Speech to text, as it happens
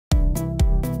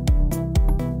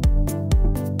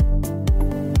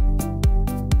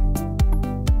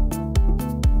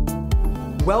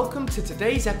Welcome to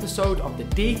today's episode of the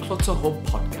Declutter Hub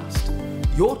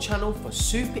podcast, your channel for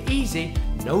super easy,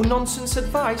 no-nonsense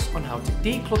advice on how to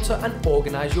declutter and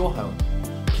organise your home.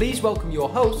 Please welcome your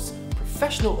hosts,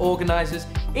 professional organisers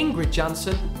Ingrid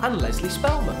Jansen and Lesley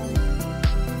Spellman.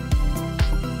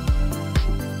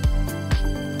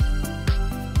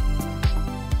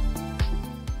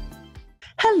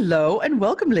 Hello and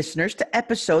welcome listeners to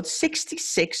episode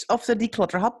 66 of the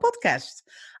Declutter Hub podcast.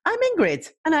 I'm Ingrid.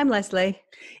 And I'm Lesley.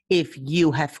 If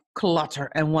you have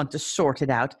clutter and want to sort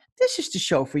it out, this is the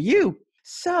show for you.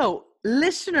 So,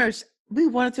 listeners, we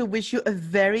wanted to wish you a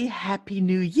very happy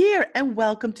new year and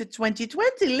welcome to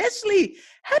 2020. Lesley,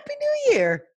 happy new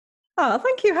year. Oh,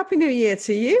 thank you. Happy New Year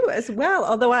to you as well.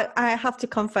 Although I have to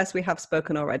confess we have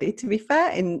spoken already, to be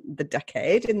fair, in the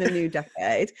new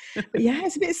decade. But yeah,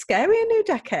 it's a bit scary, a new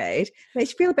decade. It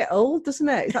makes you feel a bit old, doesn't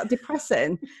it? It's that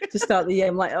depressing to start the year.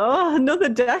 I'm like, oh, another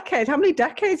decade. How many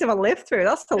decades have I lived through?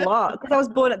 That's a lot. Because I was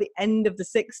born at the end of the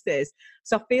 60s.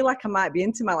 So I feel like I might be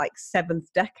into my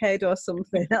seventh decade or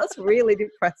something. That's really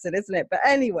depressing, isn't it? But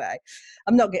anyway,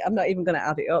 I'm not even going to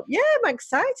add it up. Yeah, I'm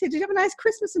excited. Did you have a nice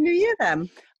Christmas and New Year then?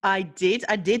 I did.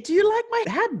 Do you like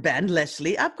my headband,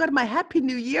 Lesley? I've got my Happy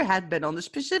New Year headband on,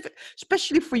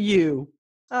 especially for you.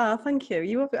 Oh, thank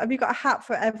you. Have you got a hat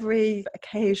for every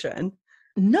occasion?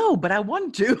 No, but I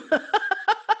want to.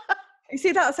 You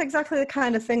see, that's exactly the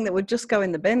kind of thing that would just go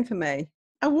in the bin for me.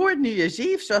 I wore it New Year's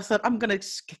Eve, so I thought I'm going to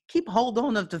keep hold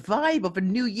on of the vibe of a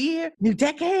new year, new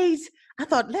decades. I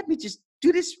thought, let me just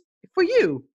do this for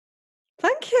you.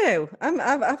 Thank you.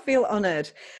 I feel honoured.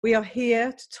 We are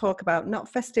here to talk about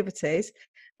not festivities.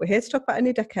 We're here to talk about a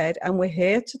new decade, and we're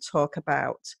here to talk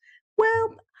about,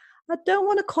 well, I don't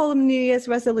want to call them New Year's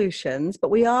resolutions, but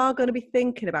we are going to be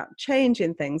thinking about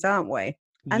changing things, aren't we?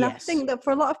 And yes. I think that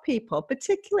for a lot of people,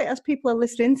 particularly as people are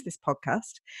listening to this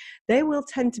podcast, they will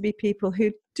tend to be people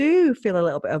who do feel a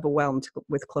little bit overwhelmed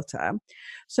with clutter.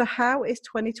 So how is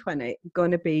 2020 going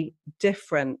to be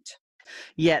different?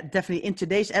 Yeah, definitely. In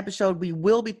today's episode, we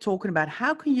will be talking about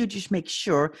how can you just make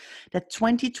sure that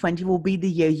 2020 will be the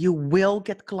year you will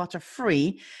get clutter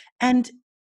free. And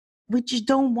we just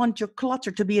don't want your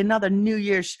clutter to be another New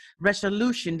Year's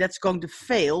resolution that's going to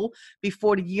fail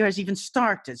before the year has even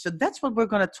started. So that's what we're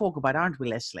going to talk about, aren't we,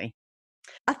 Lesley?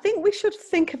 I think we should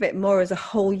think of it more as a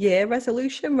whole year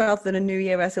resolution rather than a New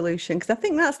Year resolution, because I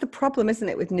think that's the problem, isn't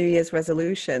it, with New Year's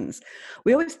resolutions?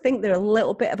 We always think they're a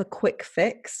little bit of a quick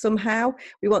fix somehow.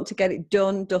 We want to get it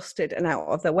done, dusted and out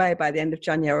of the way by the end of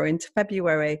January or into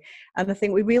February. And I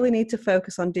think we really need to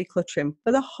focus on decluttering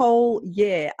for the whole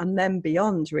year and then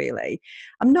beyond, really.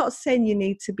 I'm not saying you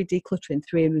need to be decluttering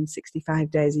 365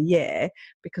 days a year,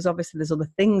 because obviously there's other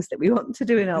things that we want to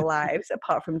do in our lives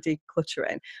apart from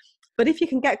decluttering. But if you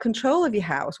can get control of your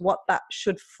house, what that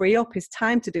should free up is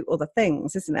time to do other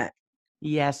things, isn't it?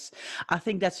 Yes, I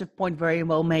think that's a point very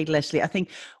well made, Lesley. I think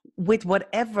with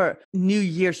whatever New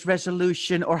Year's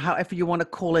resolution or however you want to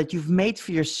call it, you've made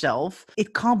for yourself,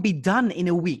 it can't be done in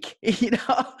a week.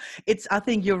 I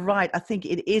think you're right. I think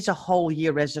it is a whole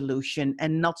year resolution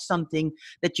and not something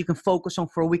that you can focus on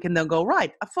for a week and then go,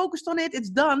 right, I focused on it,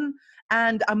 it's done,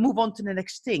 and I move on to the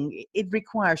next thing. It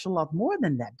requires a lot more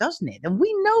than that, doesn't it? And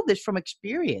we know this from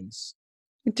experience.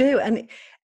 We do. And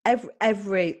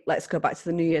every let's go back to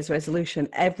the New Year's resolution,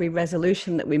 every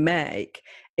resolution that we make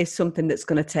is something that's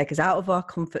going to take us out of our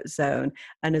comfort zone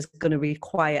and is going to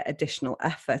require additional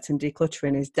effort, and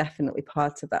decluttering is definitely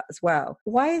part of that as well.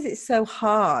 Why is it so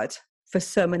hard for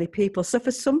so many people? So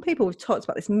for some people, we've talked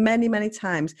about this many, many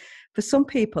times, for some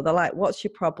people they're like, what's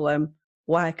your problem?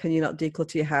 Why can you not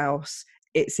declutter your house?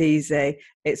 It's easy.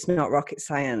 It's not rocket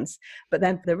science. But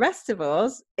then for the rest of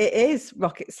us, it is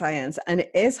rocket science and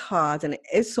it is hard and it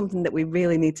is something that we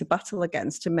really need to battle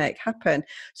against to make happen.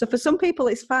 So for some people,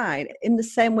 it's fine, in the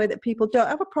same way that people don't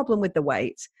have a problem with the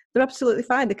weight. They're absolutely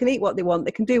fine. They can eat what they want.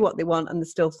 They can do what they want and they're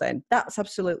still thin. That's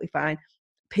absolutely fine.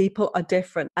 People are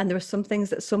different, and there are some things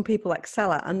that some people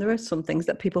excel at and there are some things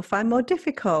that people find more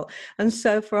difficult. And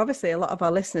so for obviously a lot of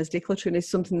our listeners, decluttering is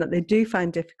something that they do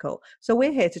find difficult. So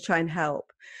we're here to try and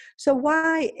help. So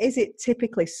why is it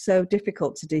typically so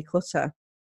difficult to declutter?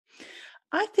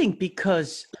 I think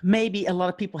because maybe a lot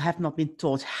of people have not been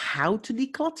taught how to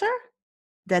declutter,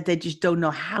 that they just don't know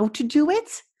how to do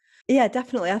it. Yeah,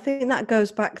 definitely. I think that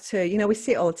goes back to, we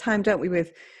see it all the time, don't we,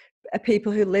 with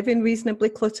people who live in reasonably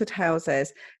cluttered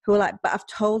houses who are like, but I've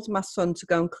told my son to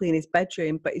go and clean his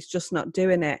bedroom, but he's just not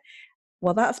doing it.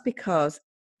 Well, that's because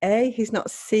A, he's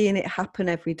not seeing it happen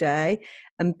every day,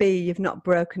 and B, you've not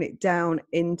broken it down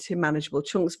into manageable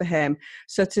chunks for him.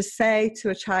 So to say to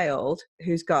a child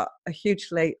who's got a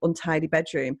hugely untidy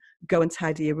bedroom, go and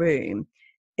tidy your room,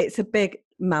 it's a big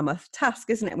mammoth task,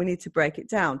 isn't it? We need to break it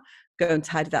down. Go and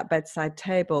tidy that bedside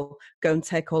table. Go and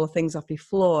take all the things off your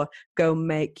floor. Go and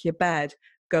make your bed.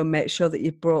 Go and make sure that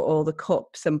you've brought all the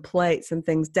cups and plates and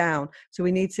things down. So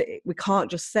we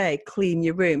can't just say clean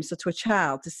your room. So to a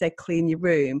child, to say clean your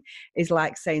room is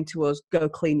like saying to us, go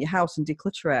clean your house and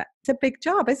declutter it. It's a big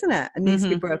job, isn't it? It needs to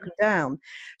be broken down.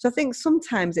 So I think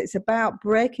sometimes it's about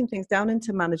breaking things down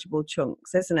into manageable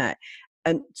chunks, isn't it?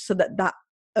 And so that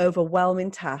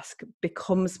overwhelming task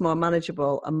becomes more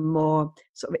manageable and more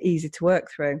sort of easy to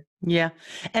work through. Yeah.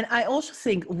 And I also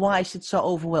think why is it so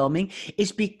overwhelming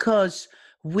is because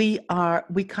we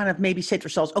kind of maybe say to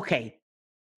ourselves, okay,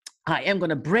 I am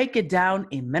going to break it down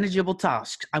in manageable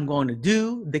tasks. I'm going to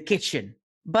do the kitchen.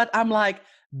 But I'm like,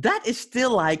 that is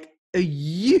still like a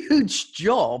huge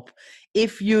job.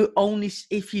 You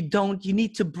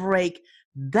need to break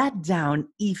that down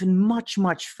even much,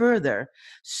 much further.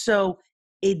 So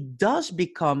it does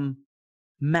become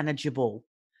manageable.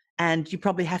 And you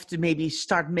probably have to maybe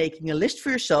start making a list for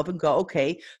yourself and go,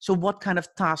 okay, so what kind of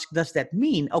task does that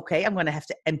mean? Okay, I'm going to have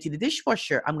to empty the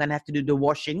dishwasher. I'm going to have to do the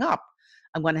washing up.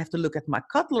 I'm going to have to look at my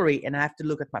cutlery, and I have to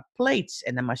look at my plates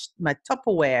and then my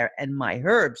Tupperware and my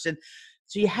herbs. And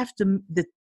so you have to, the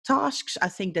tasks I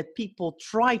think that people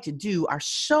try to do are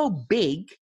so big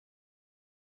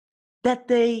that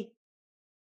they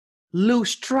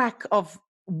lose track of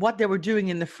what they were doing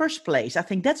in the first place. I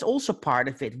think that's also part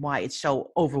of it, why it's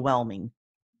so overwhelming.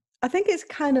 I think it's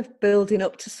kind of building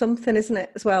up to something, isn't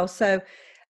it, as well? So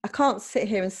I can't sit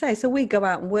here and say, so we go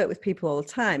out and work with people all the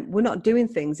time. We're not doing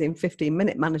things in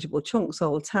 15-minute manageable chunks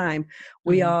all the time.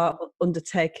 We are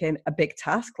undertaking a big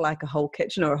task like a whole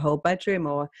kitchen or a whole bedroom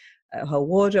or a whole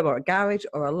wardrobe or a garage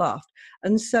or a loft.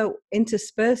 And so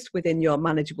interspersed within your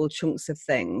manageable chunks of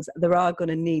things, there are going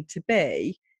to need to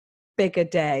be bigger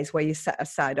days where you set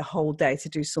aside a whole day to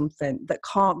do something that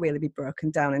can't really be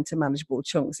broken down into manageable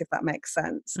chunks, if that makes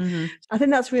sense. I think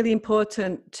that's really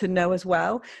important to know as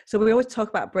well. So we always talk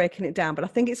about breaking it down, but I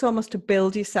think it's almost to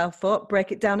build yourself up,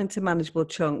 break it down into manageable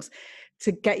chunks,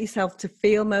 to get yourself to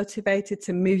feel motivated,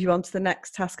 to move you on to the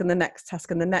next task and the next task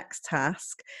and the next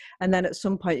task. And then at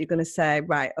some point you're going to say,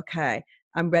 right, okay,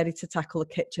 I'm ready to tackle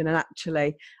the kitchen. And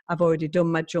actually, I've already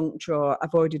done my junk drawer.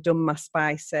 I've already done my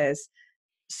spices.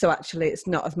 So actually, it's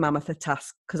not as mammoth a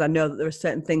task because I know that there are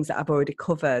certain things that I've already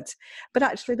covered. But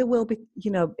actually, there will be,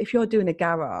 if you're doing a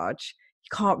garage,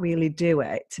 you can't really do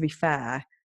it, to be fair,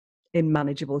 in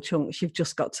manageable chunks. You've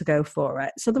just got to go for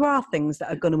it. So there are things that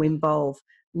are going to involve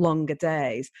longer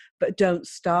days, but don't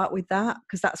start with that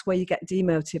because that's where you get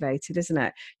demotivated, isn't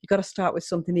it? You've got to start with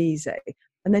something easy.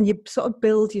 And then you sort of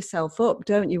build yourself up,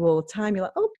 don't you, all the time? You're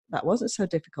like, oh, that wasn't so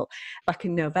difficult. Back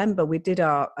in November, we did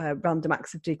our Random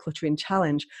Acts of Decluttering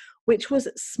Challenge, which was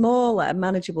smaller,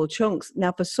 manageable chunks.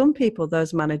 Now, for some people,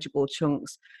 those manageable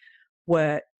chunks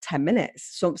were 10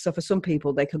 minutes. So for some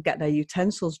people, they could get their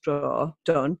utensils drawer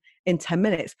done in 10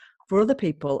 minutes. For other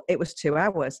people, it was 2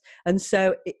 hours. And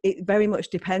so it very much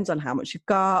depends on how much you've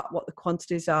got, what the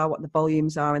quantities are, what the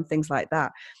volumes are, and things like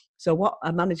that. So what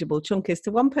a manageable chunk is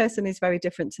to one person is very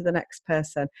different to the next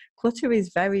person. Clutter is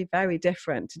very, very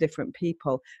different to different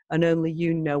people, and only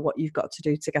you know what you've got to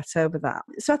do to get over that.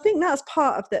 So I think that's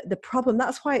part of the problem.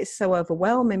 That's why it's so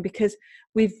overwhelming, because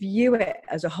we view it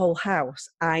as a whole house.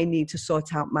 I need to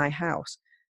sort out my house.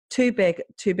 Too big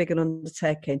an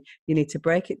undertaking. You need to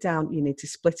break it down, you need to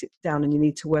split it down, and you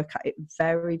need to work at it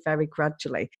very, very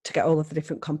gradually to get all of the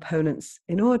different components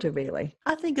in order, really.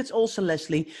 I think it's also,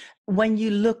 Lesley, when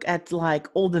you look at like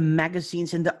all the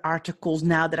magazines and the articles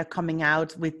now that are coming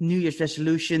out with New Year's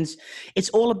resolutions, it's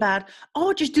all about,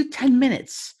 oh, just do 10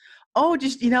 minutes. Oh,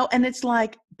 just, and it's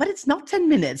like, but it's not 10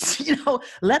 minutes,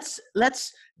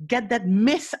 let's get that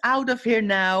myth out of here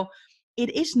now.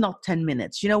 It is not 10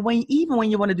 minutes. When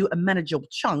you want to do a manageable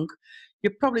chunk,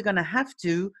 you're probably going to have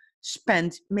to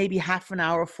spend maybe half an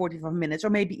hour, 45 minutes, or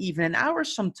maybe even an hour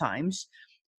sometimes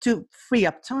to free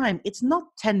up time. It's not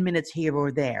 10 minutes here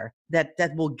or there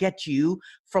that will get you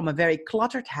from a very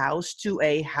cluttered house to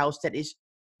a house that is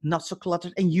not so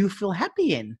cluttered and you feel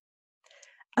happy in.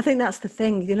 I think that's the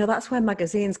thing, that's where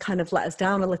magazines kind of let us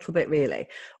down a little bit, really.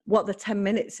 What the 10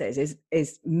 minutes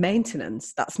is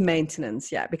maintenance. That's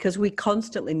maintenance, yeah, because we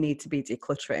constantly need to be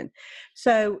decluttering.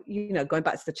 So, going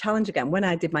back to the challenge again, when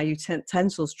I did my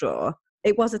utensils drawer,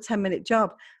 it was a 10-minute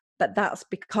job, but that's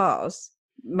because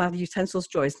my utensils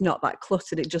drawer is not that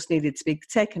cluttered. It just needed to be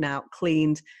taken out,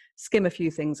 cleaned, skim a few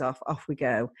things off we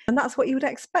go. And that's what you would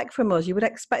expect from us. You would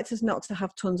expect us not to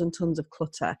have tons and tons of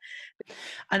clutter.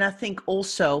 And I think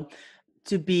also,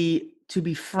 to be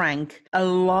frank, a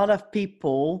lot of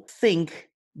people think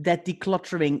that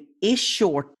decluttering is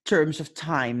short terms of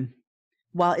time.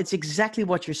 while it's exactly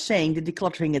what you're saying, the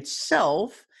decluttering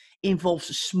itself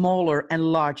involves smaller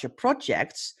and larger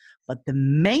projects, but the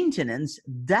maintenance,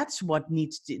 that's what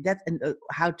needs to, that and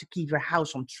how to keep your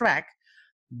house on track.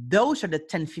 Those are the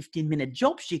 10-15 minute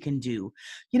jobs you can do.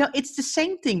 It's the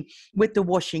same thing with the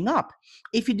washing up.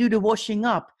 If you do the washing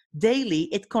up daily,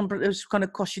 it's going to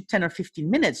cost you 10 or 15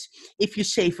 minutes. If you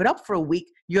save it up for a week,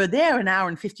 you're there an hour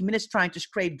and 50 minutes trying to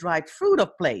scrape dried fruit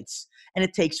off plates, and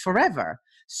it takes forever.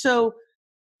 So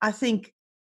I think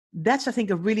that's,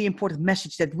 a really important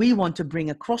message that we want to bring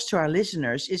across to our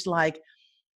listeners is like,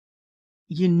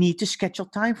 you need to schedule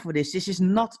time for this. This is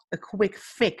not a quick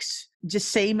fix.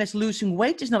 Just same as losing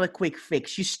weight is not a quick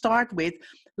fix. You start with,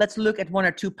 let's look at 1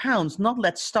 or 2 pounds, not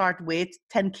let's start with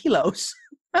 10 kilos.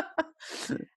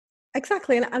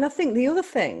 Exactly. And I think the other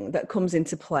thing that comes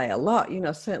into play a lot,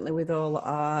 certainly with all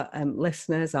our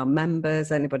listeners, our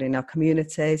members, anybody in our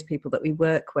communities, people that we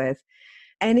work with,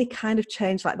 any kind of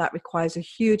change like that requires a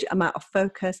huge amount of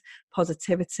focus,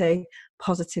 positivity,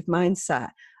 positive mindset.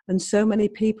 And so many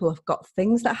people have got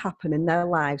things that happen in their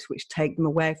lives which take them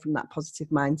away from that positive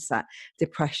mindset: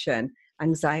 depression,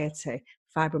 anxiety,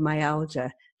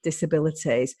 fibromyalgia,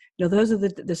 disabilities. Those are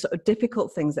the sort of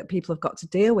difficult things that people have got to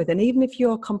deal with. And even if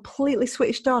you're completely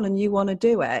switched on and you want to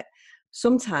do it,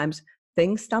 sometimes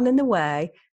things stand in the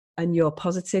way and your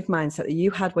positive mindset that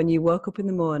you had when you woke up in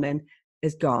the morning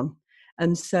is gone.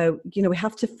 And so, we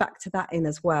have to factor that in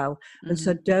as well. Mm-hmm. And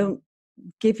so don't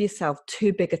give yourself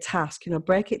too big a task,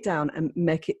 break it down and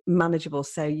make it manageable.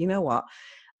 Say, you know what,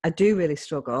 I do really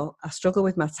struggle. I struggle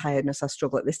with my tiredness. I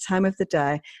struggle at this time of the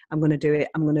day. I'm going to do it.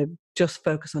 I'm going to just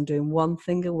focus on doing one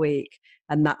thing a week.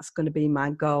 And that's going to be my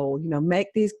goal. Make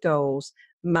these goals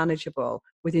manageable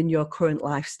within your current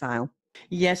lifestyle.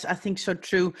 Yes, I think so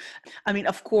too. I mean,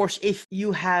 of course, if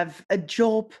you have a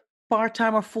job,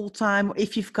 part-time or full-time, or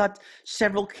if you've got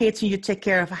several kids and you take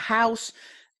care of a house,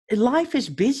 life is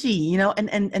busy,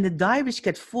 and the diaries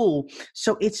get full.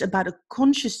 So it's about a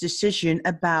conscious decision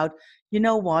about,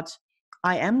 what,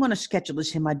 I am going to schedule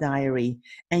this in my diary.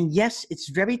 And yes, it's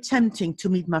very tempting to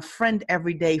meet my friend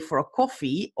every day for a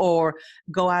coffee or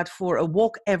go out for a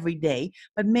walk every day.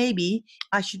 But maybe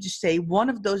I should just say one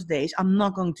of those days, I'm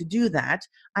not going to do that.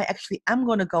 I actually am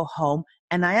going to go home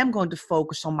and I am going to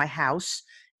focus on my house.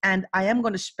 And I am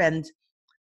going to spend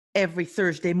every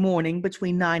Thursday morning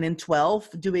between 9 and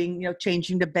 12 doing,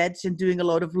 changing the beds and doing a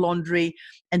load of laundry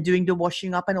and doing the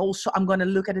washing up. And also I'm going to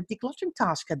look at a decluttering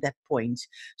task at that point.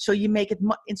 So you make it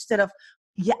instead of,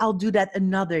 I'll do that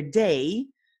another day.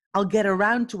 I'll get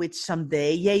around to it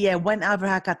someday. Whenever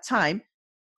I got time.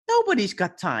 Nobody's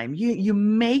got time. You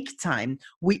make time.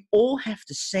 We all have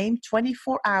the same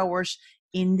 24 hours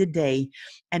in the day.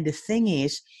 And the thing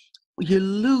is, you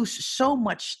lose so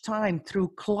much time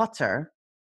through clutter.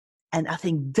 And I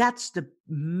think that's the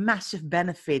massive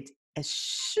benefit. As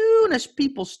soon as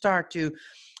people start to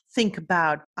think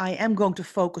about, I am going to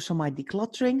focus on my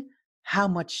decluttering, how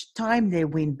much time they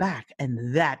win back.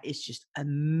 And that is just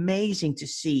amazing to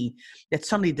see that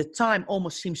suddenly the time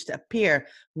almost seems to appear.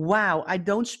 Wow, I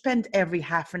don't spend every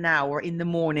half an hour in the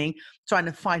morning trying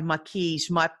to find my keys,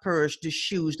 my purse, the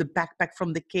shoes, the backpack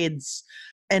from the kids,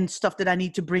 and stuff that I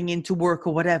need to bring into work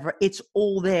or whatever. It's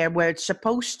all there where it's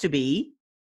supposed to be.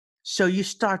 So you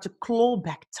start to claw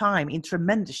back time in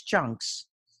tremendous chunks.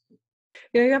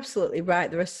 You're absolutely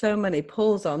right. There are so many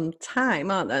pulls on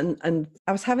time, aren't there? And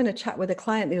I was having a chat with a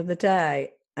client the other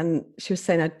day and she was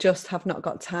saying, I just have not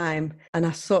got time. And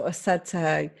I sort of said to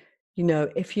her,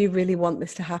 if you really want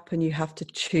this to happen, you have to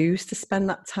choose to spend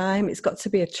that time. It's got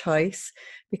to be a choice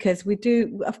because we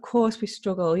do, of course, we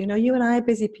struggle. You and I are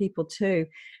busy people too,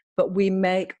 but we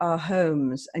make our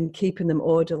homes and keeping them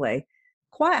orderly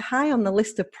quite high on the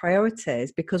list of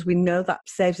priorities because we know that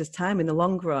saves us time in the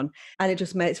long run. And it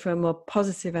just makes for a more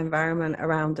positive environment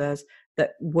around us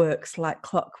that works like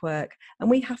clockwork. And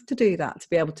we have to do that to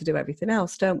be able to do everything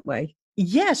else, don't we?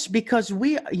 Yes, because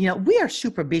we are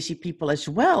super busy people as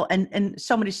well. And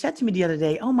somebody said to me the other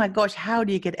day, oh my gosh, how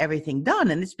do you get everything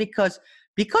done? And it's because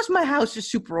my house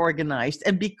is super organized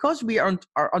and because we are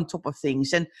on top of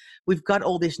things and we've got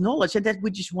all this knowledge and that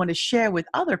we just want to share with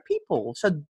other people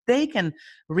so they can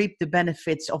reap the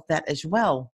benefits of that as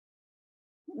well.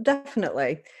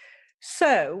 Definitely.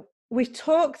 So we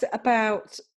talked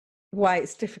about why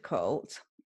it's difficult.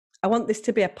 I want this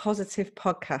to be a positive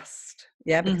podcast.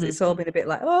 Yeah, because it's all been a bit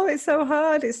like, oh, it's so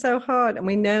hard. And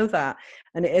we know that.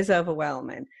 And it is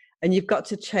overwhelming. And you've got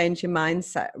to change your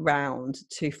mindset round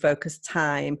to focus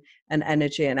time and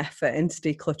energy and effort into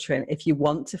decluttering if you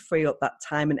want to free up that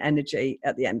time and energy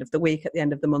at the end of the week, at the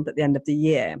end of the month, at the end of the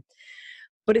year.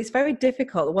 But it's very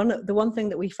difficult. The one thing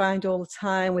that we find all the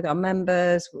time with our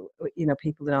members,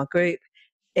 people in our group,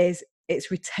 is it's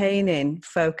retaining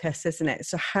focus, isn't it?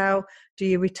 So how do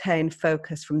you retain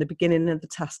focus from the beginning of the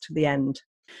task to the end?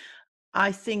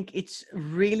 I think it's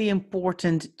really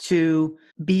important to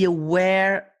be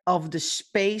aware of the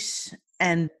space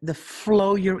and the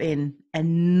flow you're in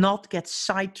and not get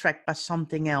sidetracked by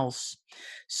something else.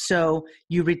 So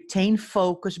you retain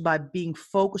focus by being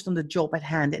focused on the job at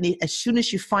hand. And as soon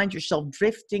as you find yourself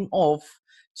drifting off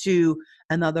to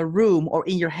another room or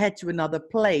in your head to another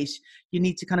place, you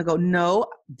need to kind of go, no,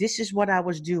 this is what I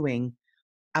was doing.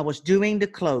 I was doing the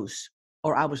clothes,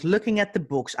 or I was looking at the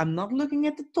books. I'm not looking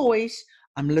at the toys.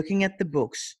 I'm looking at the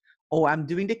books. Or I'm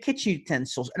doing the kitchen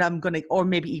utensils, and I'm going to, or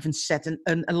maybe even set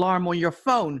an alarm on your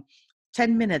phone.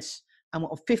 10 minutes,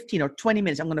 or 15 or 20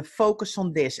 minutes. I'm going to focus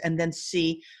on this and then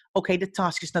see, okay, the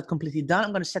task is not completely done.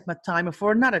 I'm going to set my timer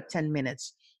for another 10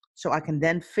 minutes so I can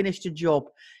then finish the job.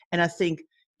 And I think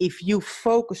if you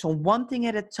focus on one thing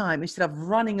at a time, instead of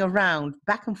running around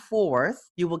back and forth,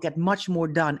 you will get much more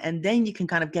done. And then you can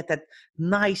kind of get that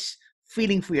nice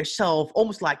feeling for yourself,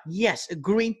 almost like, yes, a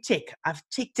green tick. I've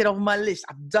ticked it off my list.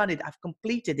 I've done it. I've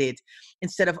completed it.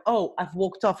 Instead of, oh, I've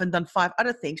walked off and done 5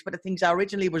 other things, but the things I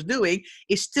originally was doing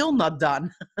is still not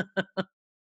done.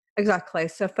 Exactly.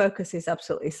 So focus is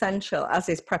absolutely essential, as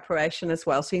is preparation as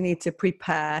well. So you need to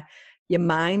prepare your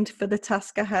mind for the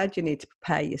task ahead. You need to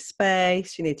prepare your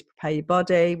space. You need to prepare your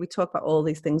body. We talk about all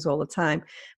these things all the time.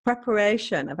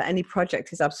 Preparation of any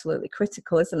project is absolutely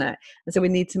critical, isn't it? And so we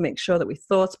need to make sure that we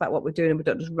thought about what we're doing and we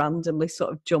don't just randomly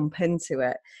sort of jump into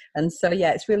it. And so,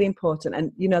 yeah, it's really important.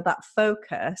 And, that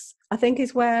focus, I think,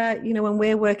 is where, when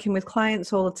we're working with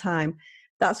clients all the time,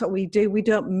 that's what we do. We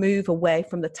don't move away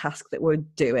from the task that we're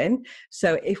doing.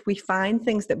 So if we find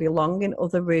things that belong in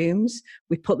other rooms,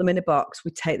 we put them in a box,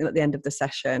 we take them at the end of the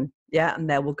session. Yeah. And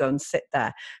there we'll go and sit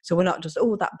there. So we're not just,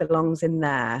 oh, that belongs in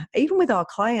there. Even with our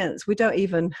clients, we don't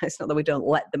even, it's not that we don't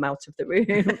let them out of the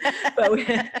room, but we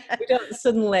don't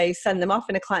suddenly send them off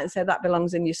in a client and say, that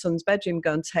belongs in your son's bedroom,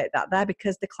 go and take that there,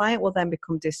 because the client will then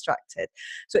become distracted.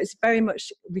 So it's very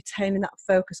much retaining that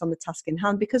focus on the task in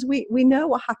hand, because we know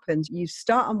what happens. You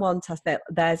start on one task,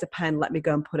 there's a pen, let me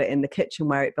go and put it in the kitchen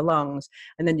where it belongs.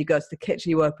 And then you go to the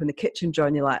kitchen, you open the kitchen drawer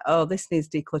and you're like, oh, this needs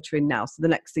decluttering now. So the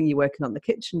next thing you're working on the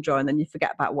kitchen drawer, and then you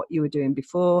forget about what you were doing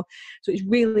before. So it's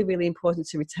really, really important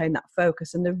to retain that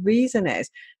focus. And the reason is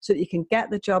so that you can get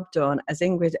the job done, as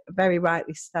Ingrid very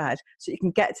rightly said, so you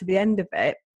can get to the end of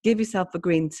it, give yourself a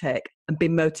green tick and be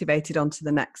motivated on to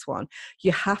the next one.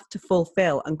 You have to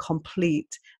fulfill and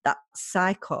complete that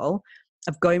cycle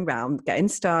of going round, getting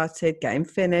started, getting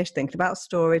finished, thinking about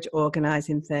storage,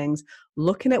 organising things,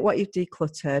 looking at what you've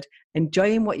decluttered,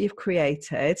 enjoying what you've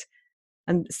created,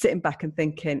 and sitting back and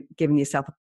thinking, giving yourself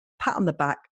a pat on the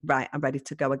back, right, I'm ready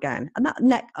to go again. And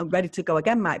that I'm ready to go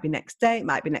again might be next day, it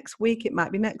might be next week, it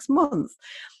might be next month.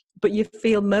 But you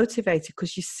feel motivated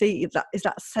because you see that is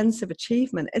that sense of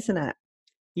achievement, isn't it?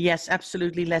 Yes,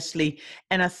 absolutely, Lesley.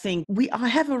 And I think we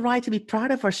have a right to be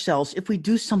proud of ourselves if we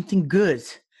do something good.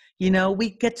 We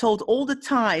get told all the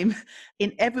time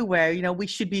in everywhere, we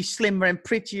should be slimmer and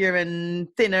prettier and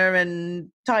thinner and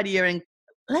tidier. And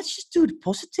let's just do the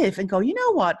positive and go, you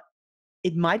know what?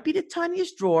 It might be the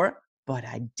tiniest drawer, but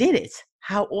I did it.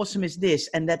 How awesome is this?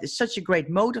 And that is such a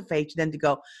great motivator then to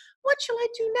go, what shall I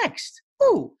do next?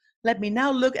 Oh, let me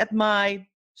now look at my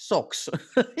socks,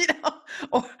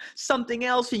 or something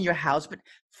else in your house. But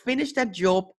finish that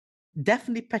job.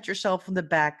 Definitely pat yourself on the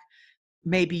back.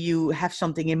 Maybe you have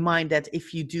something in mind that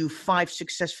if you do 5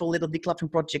 successful little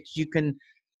decluttering projects, you can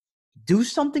do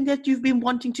something that you've been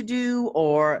wanting to do,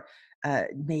 or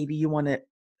maybe you want to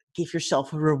give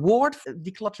yourself a reward for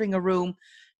decluttering a room.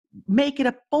 Make it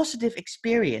a positive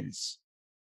experience.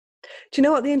 Do you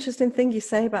know what the interesting thing you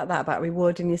say about that, about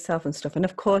rewarding yourself and stuff? And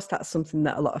of course, that's something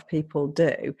that a lot of people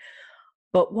do.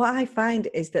 But what I find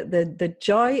is that the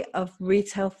joy of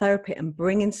retail therapy and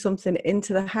bringing something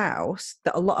into the house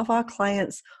that a lot of our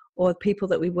clients or people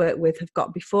that we work with have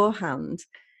got beforehand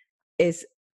is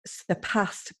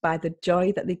surpassed by the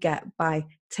joy that they get by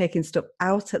taking stuff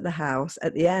out at the house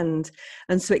at the end.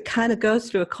 And so it kind of goes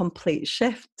through a complete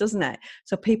shift, doesn't it?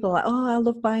 So people are like, oh, I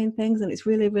love buying things and it's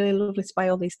really, really lovely to buy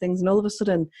all these things. And all of a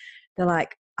sudden they're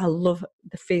like, I love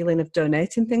the feeling of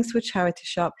donating things to a charity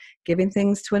shop, giving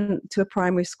things to a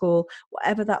primary school,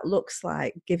 whatever that looks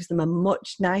like, gives them a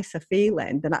much nicer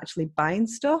feeling than actually buying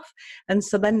stuff. And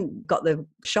so then got the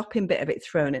shopping bit of it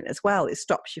thrown in as well. It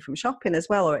stops you from shopping as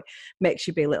well, or it makes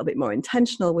you be a little bit more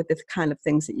intentional with the kind of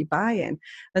things that you buy in.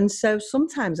 And so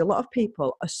sometimes a lot of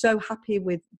people are so happy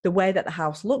with the way that the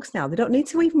house looks now, they don't need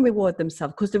to even reward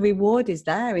themselves, because the reward is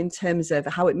there in terms of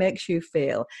how it makes you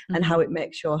feel and how it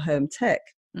makes your home tick.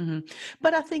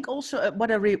 But I think also with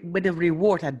a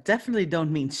reward, I definitely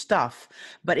don't mean stuff,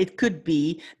 but it could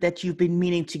be that you've been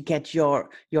meaning to get your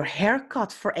hair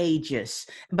cut for ages,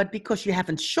 but because you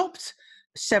haven't shopped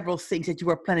several things that you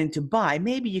were planning to buy,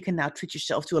 maybe you can now treat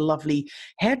yourself to a lovely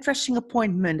hairdressing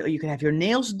appointment, or you can have your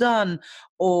nails done,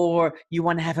 or you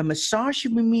want to have a massage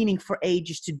you've been meaning for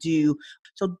ages to do.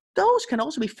 So those can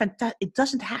also be fantastic. It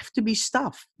doesn't have to be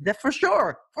stuff. That for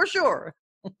sure.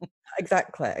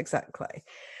 Exactly.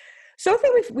 So I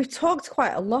think we've talked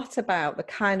quite a lot about the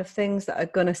kind of things that are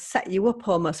going to set you up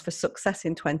almost for success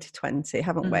in 2020,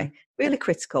 haven't we? Really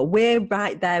critical. We're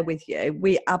right there with you.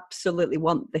 We absolutely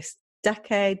want this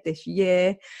decade, this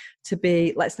year to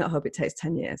be, let's not hope it takes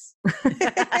 10 years.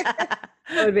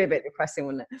 That would be a bit depressing,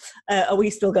 wouldn't it? Are we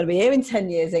still going to be here in 10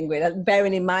 years, Ingrid?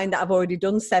 Bearing in mind that I've already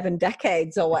done 7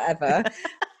 decades or whatever.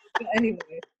 But anyway,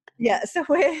 yeah, so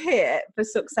we're here for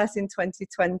success in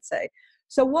 2020.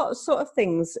 So what sort of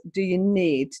things do you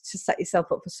need to set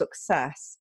yourself up for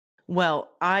success? Well,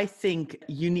 I think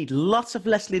you need lots of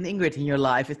Lesley and Ingrid in your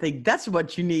life. I think that's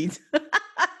what you need.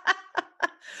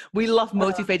 We love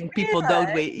motivating people,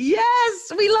 don't we?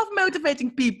 Yes, we love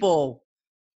motivating people.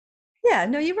 Yeah,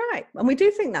 no, you're right. And we do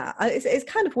think that. It's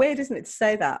kind of weird, isn't it, to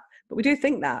say that? But we do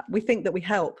think that. We think that we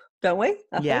help, don't we?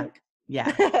 I think.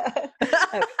 Yeah.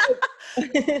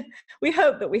 We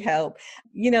hope that we help.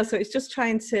 So it's just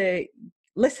trying to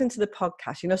listen to the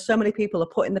podcast. So many people are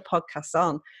putting the podcasts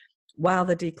on while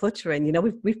they're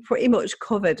decluttering. We've pretty much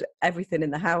covered everything in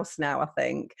the house now, I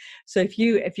think. So if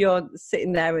you're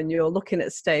sitting there and you're looking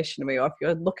at stationery, or if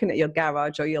you're looking at your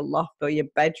garage or your loft or your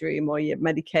bedroom or your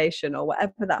medication or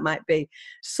whatever that might be,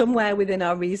 somewhere within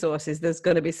our resources there's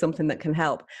going to be something that can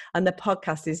help, and the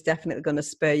podcast is definitely going to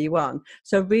spur you on.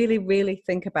 So really, really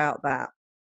think about that.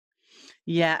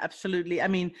 Yeah, absolutely. I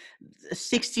mean,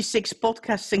 66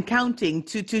 podcasts and counting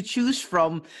to choose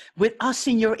from, with us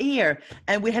in your ear.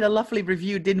 And we had a lovely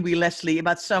review, didn't we, Lesley,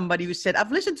 about somebody who said,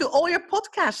 I've listened to all your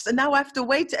podcasts and now I have to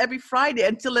wait every Friday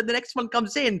until the next one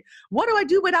comes in. What do I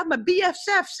do without my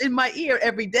BFFs in my ear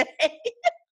every day?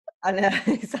 I know,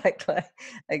 exactly.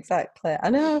 I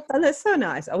know, and it's so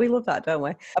nice. Oh, we love that, don't we?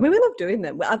 I mean, we love doing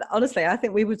them. Honestly, I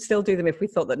think we would still do them if we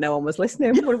thought that no one was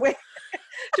listening, would we?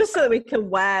 Just so that we can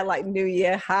wear like New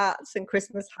Year hats and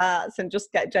Christmas hats and just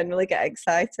generally get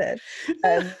excited.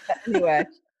 Anyway.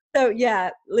 So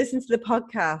yeah, listen to the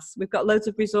podcast. We've got loads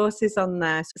of resources on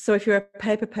there. So if you're a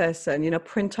paper person,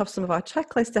 print off some of our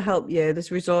checklists to help you.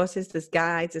 There's resources, there's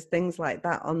guides, there's things like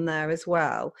that on there as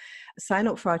well. Sign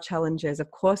up for our challenges.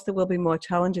 Of course, there will be more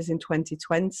challenges in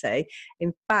 2020.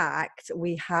 In fact,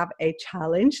 we have a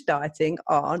challenge starting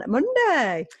on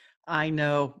Monday. I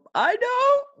know.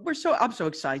 I'm so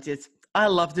excited. I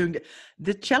love doing it.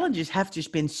 The challenges have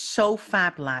just been so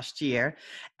fab last year,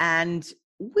 and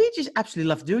we just absolutely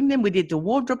love doing them. We did the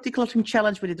wardrobe decluttering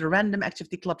challenge. We did the random active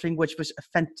decluttering, which was a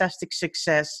fantastic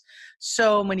success.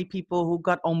 So many people who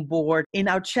got on board in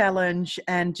our challenge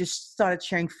and just started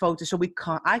sharing photos. So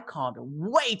I can't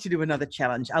wait to do another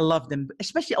challenge. I love them,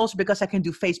 especially also because I can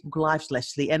do Facebook Lives,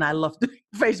 Lesley, and I love doing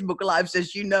Facebook Lives,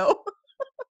 as you know.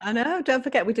 I know. Don't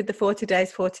forget, we did the 40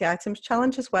 days, 40 items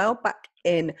challenge as well back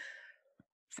in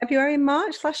February,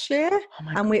 March last year. Oh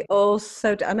my God. We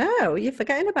also, I know, you're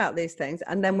forgetting about these things.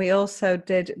 And then we also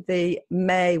did the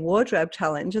May wardrobe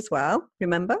challenge as well.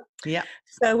 Remember? Yeah.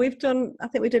 So I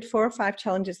think we did 4 or 5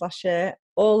 challenges last year.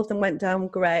 All of them went down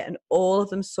great, and all of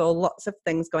them saw lots of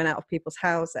things going out of people's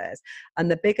houses. And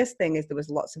the biggest thing is there was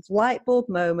lots of light bulb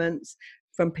moments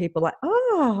from people like,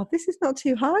 oh, this is not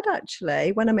too hard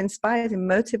actually, when I'm inspired and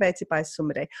motivated by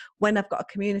somebody, when I've got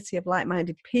a community of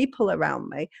like-minded people around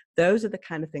me. Those are the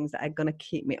kind of things that are going to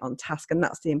keep me on task, and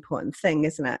that's the important thing,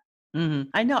 isn't it? Mm-hmm.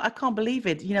 I know. I can't believe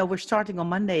it. We're starting on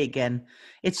Monday again.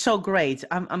 It's so great.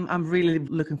 I'm really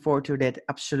looking forward to that.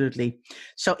 Absolutely.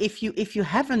 So if you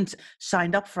haven't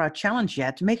signed up for our challenge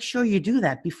yet, make sure you do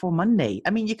that before Monday. I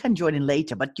mean, you can join in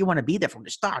later, but you want to be there from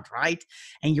the start, right?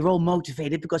 And you're all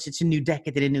motivated because it's a new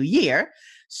decade and a new year.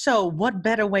 So what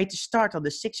better way to start on the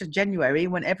 6th of January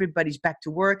when everybody's back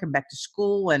to work and back to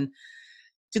school, and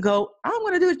to go, I'm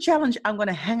going to do a challenge. I'm going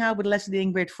to hang out with Lesley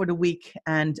and Ingrid for the week,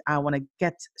 and I want to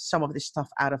get some of this stuff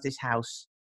out of this house.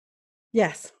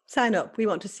 Yes, sign up. We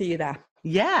want to see you there.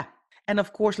 Yeah. And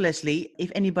of course, Lesley,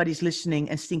 if anybody's listening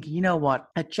and thinking, you know what,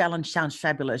 a challenge sounds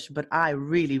fabulous, but I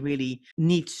really, really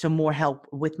need some more help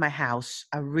with my house.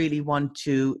 I really want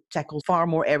to tackle far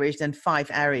more areas than 5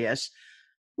 areas.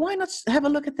 Why not have a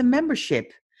look at the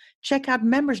membership? Check out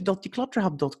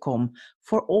members.declutterhub.com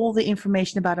for all the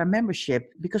information about our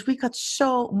membership, because we got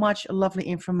so much lovely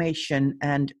information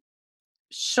and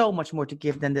so much more to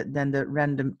give than the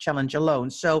random challenge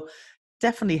alone. So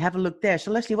definitely have a look there.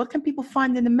 So Lesley, what can people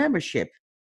find in the membership?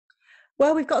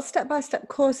 Well, we've got step-by-step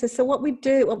courses. So what we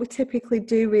typically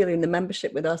do really in the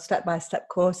membership with our step-by-step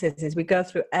courses is we go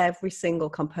through every single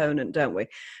component, don't we?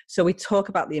 So we talk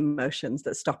about the emotions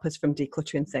that stop us from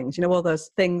decluttering things. You know, all those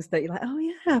things that you're like, oh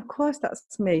yeah, of course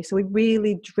that's me. So we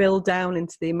really drill down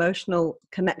into the emotional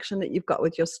connection that you've got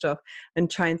with your stuff and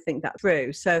try and think that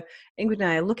through. So Ingrid and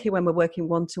I are lucky when we're working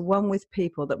one-to-one with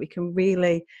people that we can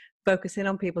really focus in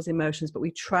on people's emotions, but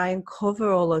we try and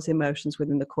cover all those emotions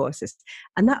within the courses.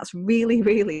 And that's really,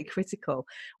 really critical.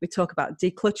 We talk about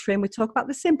decluttering. We talk about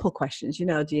the simple questions, you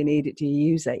know, do you need it? Do you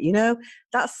use it? You know,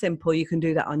 that's simple. You can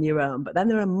do that on your own. But then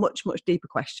there are much, much deeper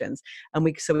questions. And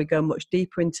we go much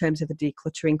deeper in terms of the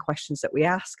decluttering questions that we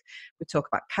ask. We talk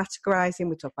about categorizing.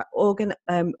 We talk about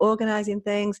organizing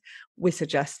things. We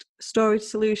suggest storage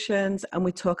solutions, and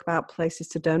we talk about places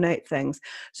to donate things.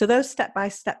 So those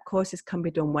step-by-step courses can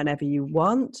be done whenever you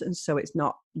want, and so it's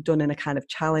not done in a kind of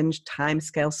challenge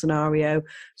timescale scenario.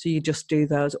 So you just do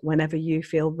those whenever you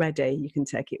feel ready. You can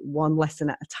take it one lesson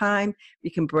at a time.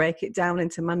 You can break it down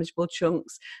into manageable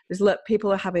chunks.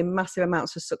 People are having massive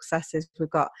amounts of successes. We've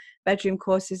got bedroom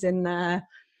courses in there.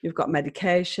 You've got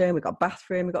medication, we've got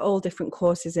bathroom, we've got all different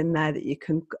courses in there that you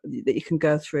can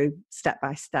go through step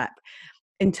by step.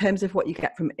 In terms of what you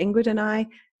get from Ingrid and I,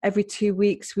 every 2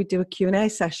 weeks we do a Q&A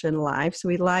session live. So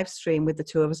we live stream with the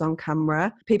two of us on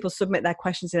camera. People submit their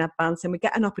questions in advance and we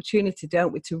get an opportunity,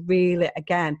 don't we, to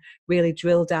really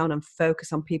drill down and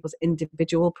focus on people's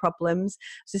individual problems.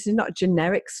 So this is not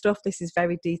generic stuff. This is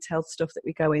very detailed stuff that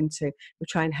we go into. We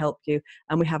try and help you.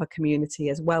 And we have a community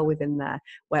as well within there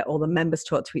where all the members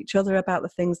talk to each other about the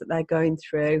things that they're going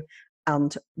through.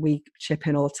 And we chip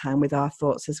in all the time with our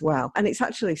thoughts as well. And it's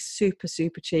actually super,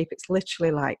 super cheap. It's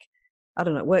literally like, I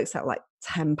don't know, it works out like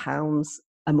 £10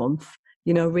 a month.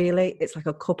 You know, really, it's like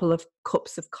a couple of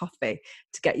cups of coffee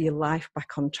to get your life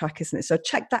back on track, isn't it? So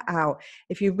check that out.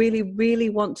 If you really, really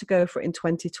want to go for it in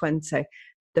 2020,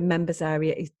 the members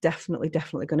area is definitely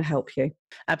going to help you.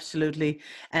 Absolutely.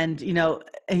 And, you know,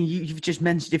 and you've just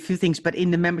mentioned a few things, but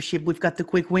in the membership, we've got the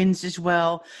quick wins as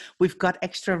well. We've got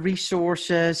extra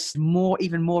resources,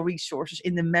 even more resources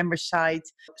in the member site.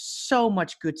 So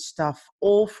much good stuff,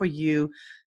 all for you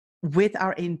with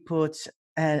our input.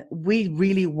 We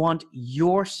really want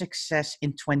your success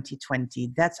in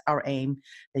 2020. That's our aim,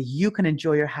 that you can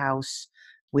enjoy your house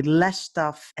with less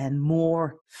stuff and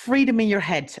more freedom in your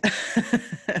head.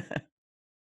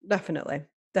 Definitely.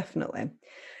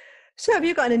 So have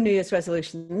you got any New Year's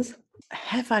resolutions?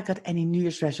 Have I got any New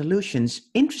Year's resolutions?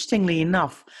 Interestingly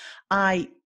enough, I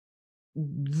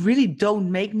really don't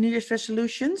make New Year's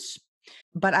resolutions,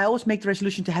 but I always make the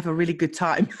resolution to have a really good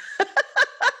time.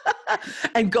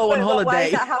 And go on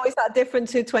holiday. How is that different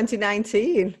to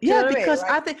 2019? Yeah, because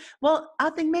I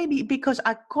think maybe because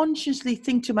I consciously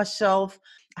think to myself,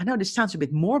 I know this sounds a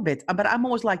bit morbid, but I'm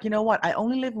always like, you know what? I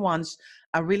only live once.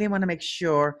 I really want to make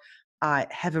sure I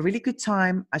have a really good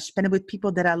time. I spend it with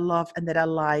people that I love and that I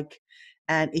like.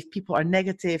 And if people are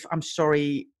negative, I'm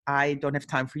sorry, I don't have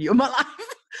time for you in my life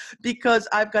because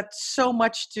I've got so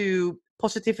much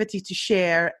positivity to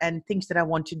share and things that I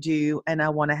want to do and I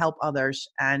want to help others.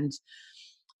 And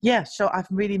yeah, so I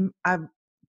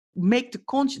make the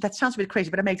conscious, that sounds a bit crazy,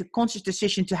 but I make the conscious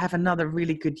decision to have another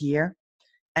really good year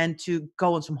and to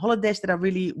go on some holidays that I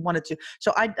really wanted to.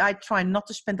 So I try not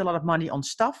to spend a lot of money on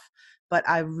stuff, but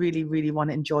I really, really want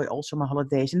to enjoy also my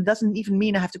holidays. And it doesn't even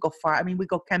mean I have to go far. I mean, we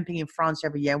go camping in France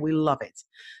every year and we love it.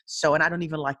 So, and I don't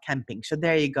even like camping. So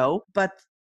there you go. But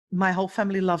my whole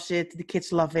family loves it. The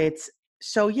kids love it.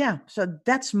 So yeah, so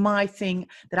that's my thing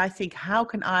that I think, how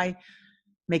can I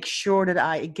make sure that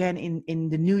I, again, in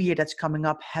the new year that's coming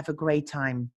up, have a great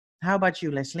time? How about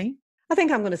you, Lesley? I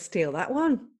think I'm going to steal that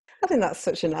one. I think that's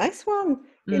such a nice one.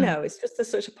 You know, it's just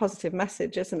such a positive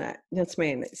message, isn't it? You know what I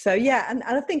mean? So yeah, and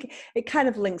I think it kind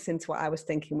of links into what I was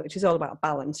thinking, which is all about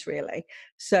balance, really.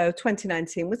 So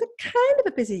 2019 was a kind of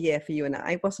a busy year for you and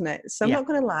I, wasn't it? So I'm not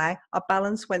going to lie, our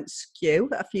balance went skew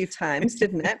a few times,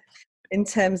 didn't it? In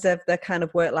terms of the kind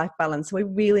of work-life balance. So we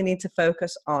really need to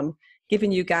focus on giving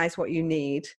you guys what you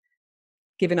need,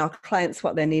 giving our clients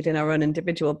what they need in our own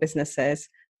individual businesses,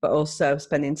 but also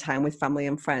spending time with family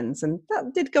and friends. And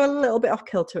that did go a little bit off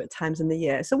kilter at times in the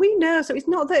year. So we know, so it's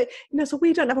not that, so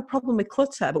we don't have a problem with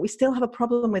clutter, but we still have a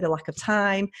problem with a lack of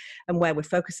time and where we're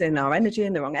focusing our energy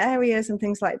in the wrong areas and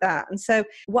things like that. And so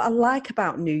what I like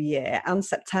about New Year and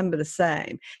September the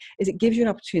same is it gives you an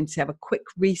opportunity to have a quick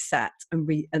reset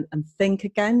and think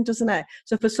again, doesn't it?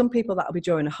 So for some people that'll be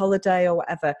during a holiday or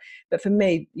whatever. But for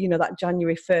me, that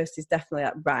January 1st is definitely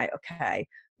like, right, okay,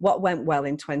 what went well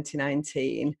in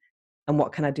 2019 and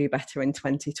what can I do better in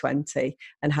 2020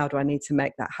 and how do I need to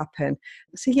make that happen?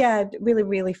 So yeah, really,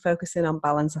 really focusing on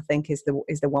balance, I think is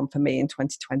the one for me in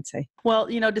 2020. Well,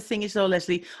 the thing is though,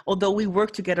 Lesley, although we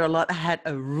work together a lot, I had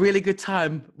a really good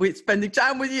time with spending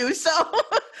time with you.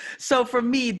 So for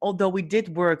me, although we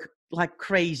did work like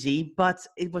crazy, but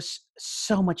it was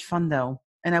so much fun though.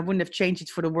 And I wouldn't have changed it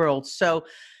for the world. So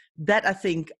that, I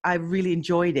think I really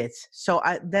enjoyed it. So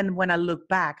then when I look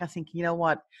back, I think, you know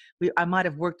what, I might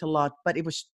have worked a lot, but it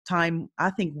was time,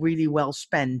 I think, really well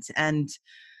spent. And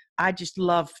I just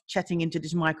love chatting into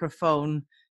this microphone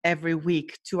every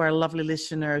week to our lovely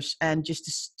listeners and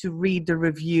just to read the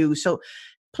review. So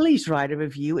please write a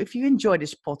review. If you enjoy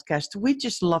this podcast, we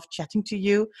just love chatting to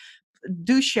you.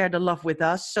 Do share the love with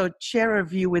us. So share a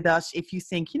review with us if you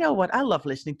think, you know what, I love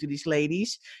listening to these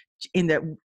ladies in their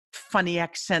funny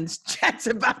accents chat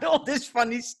about all this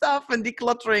funny stuff and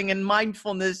decluttering and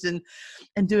mindfulness and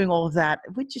doing all of that.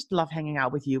 We just love hanging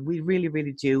out with you. We really,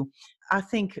 really do. I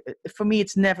think for me,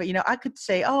 it's never, I could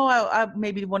say, oh, I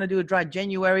maybe want to do a dry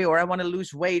January or I want to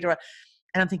lose weight and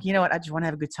I'm thinking, you know what, I just want to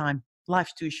have a good time.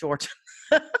 Life's too short.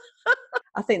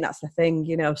 I think that's the thing,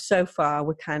 so far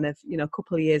we're kind of, a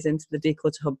couple of years into the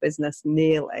Declutter Hub business,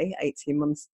 nearly 18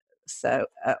 months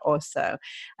or so.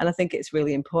 And I think it's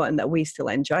really important that we still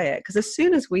enjoy it, because as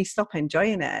soon as we stop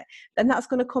enjoying it, then that's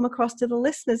going to come across to the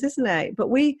listeners, isn't it? But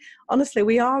we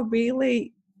are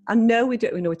really, I know we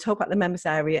do, we talk about the members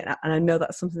area, and I know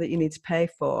that's something that you need to pay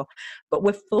for, but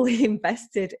we're fully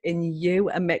invested in you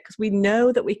and Mick, because we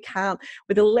know that we can,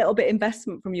 with a little bit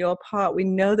investment from your part, we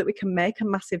know that we can make a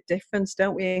massive difference,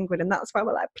 don't we, Ingrid? And that's why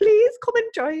we're like, please come and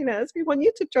join us. We want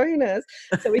you to join us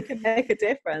so we can make a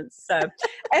difference. So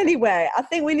anyway, I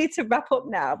think we need to wrap up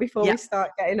now before we start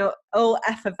getting all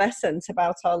effervescent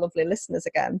about our lovely listeners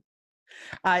again.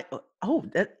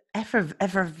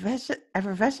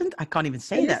 Effervescent? I can't even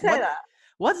say that. That.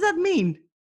 What does that mean?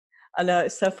 I know,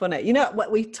 it's so funny. What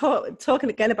we talking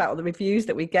again about all the reviews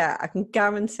that we get, I can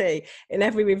guarantee in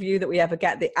every review that we ever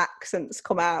get, the accents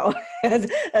come out as oh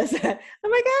my God,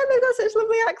 they've got such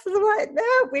lovely accents. I'm like,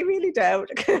 no, we really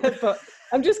don't. But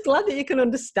I'm just glad that you can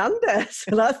understand us.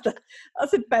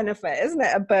 That's a benefit, isn't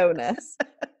it? A bonus.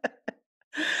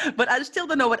 But I still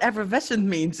don't know what effervescent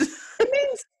means. It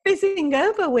means fizzing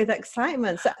over with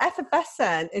excitement. So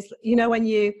effervescent is, when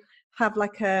you have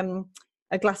like a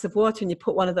glass of water and you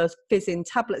put one of those fizzing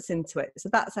tablets into it. So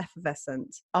that's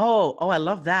effervescent. Oh, I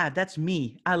love that. That's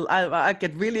me. I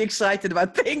get really excited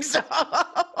about things.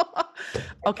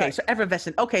 Okay, so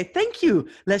effervescent. Okay, thank you,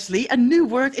 Lesley. A new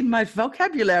word in my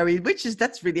vocabulary,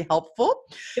 that's really helpful.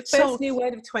 The first new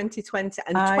word of 2020,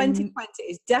 and 2020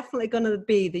 is definitely going to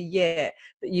be the year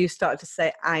that you start to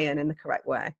say iron in the correct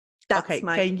way.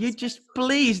 Can you just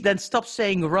please then stop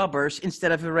saying rubbers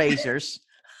instead of erasers?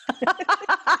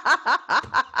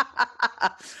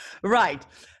 Right.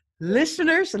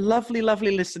 Listeners, lovely,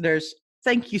 lovely listeners,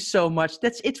 thank you so much.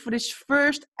 That's it for this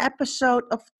first episode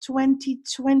of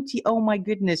 2020. Oh my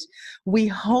goodness. We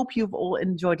hope you've all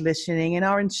enjoyed listening and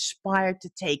are inspired to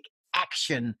take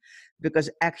action, because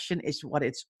action is what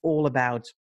it's all about.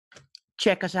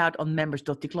 Check us out on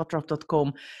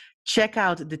members.declutterup.com. Check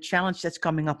out the challenge that's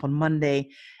coming up on Monday.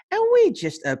 And we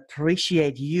just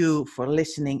appreciate you for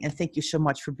listening. And thank you so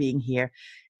much for being here.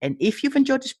 And if you've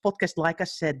enjoyed this podcast, like I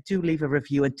said, do leave a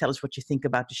review and tell us what you think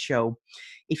about the show.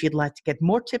 If you'd like to get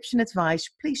more tips and advice,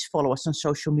 please follow us on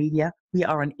social media. We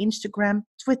are on Instagram,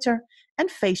 Twitter,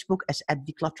 and Facebook as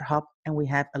 @DeclutterHub. And we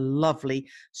have a lovely,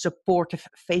 supportive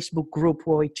Facebook group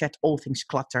where we chat all things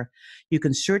clutter. You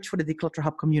can search for the Declutter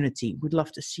Hub community. We'd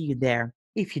love to see you there.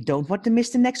 If you don't want to miss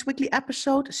the next weekly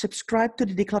episode, subscribe to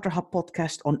the Declutter Hub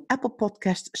podcast on Apple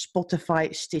Podcasts,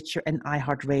 Spotify, Stitcher, and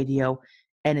iHeartRadio.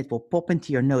 And it will pop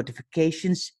into your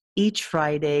notifications each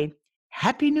Friday.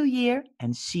 Happy New Year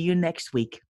and see you next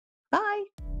week. Bye.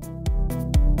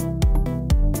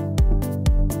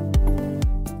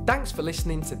 Thanks for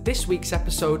listening to this week's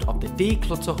episode of the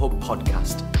Declutter Hub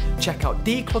podcast. Check out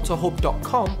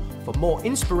declutterhub.com for more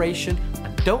inspiration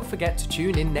and don't forget to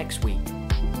tune in next week.